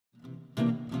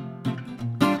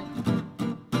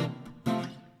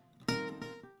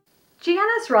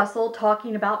Janice Russell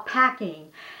talking about packing.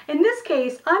 In this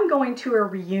case, I'm going to a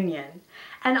reunion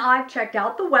and I've checked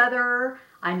out the weather,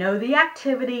 I know the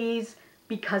activities.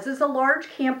 Because it's a large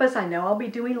campus, I know I'll be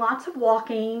doing lots of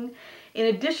walking. In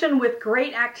addition, with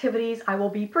great activities, I will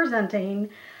be presenting,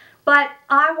 but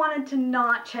I wanted to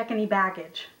not check any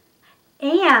baggage.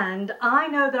 And I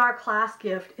know that our class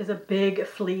gift is a big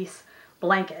fleece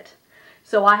blanket.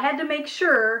 So I had to make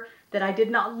sure that I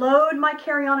did not load my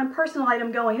carry-on and personal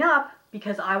item going up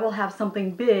because I will have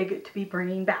something big to be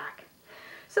bringing back.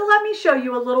 So let me show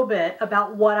you a little bit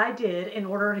about what I did in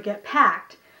order to get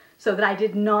packed so that I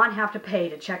did not have to pay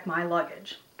to check my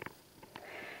luggage.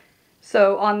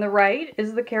 So on the right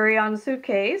is the carry-on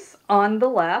suitcase. On the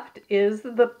left is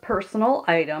the personal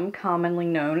item commonly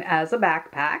known as a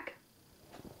backpack.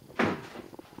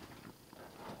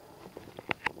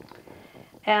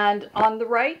 And on the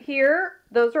right here,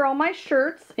 those are all my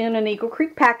shirts in an Eagle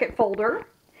Creek packet folder.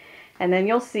 And then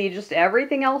you'll see just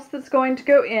everything else that's going to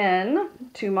go in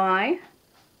to my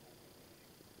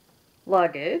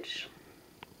luggage.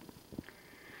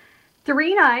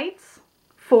 3 nights,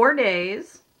 4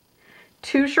 days,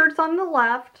 2 shirts on the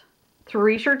left,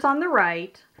 3 shirts on the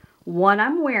right, 1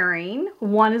 I'm wearing,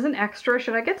 1 is an extra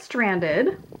should I get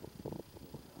stranded,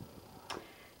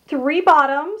 3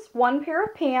 bottoms, 1 pair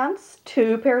of pants,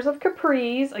 2 pairs of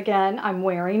capris, again I'm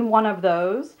wearing 1 of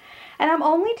those, and I'm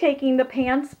only taking the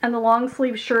pants and the long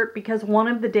sleeve shirt because one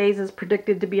of the days is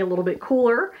predicted to be a little bit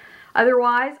cooler.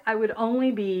 Otherwise, I would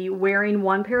only be wearing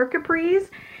 1 pair of capris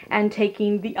and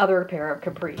taking the other pair of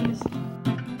capris.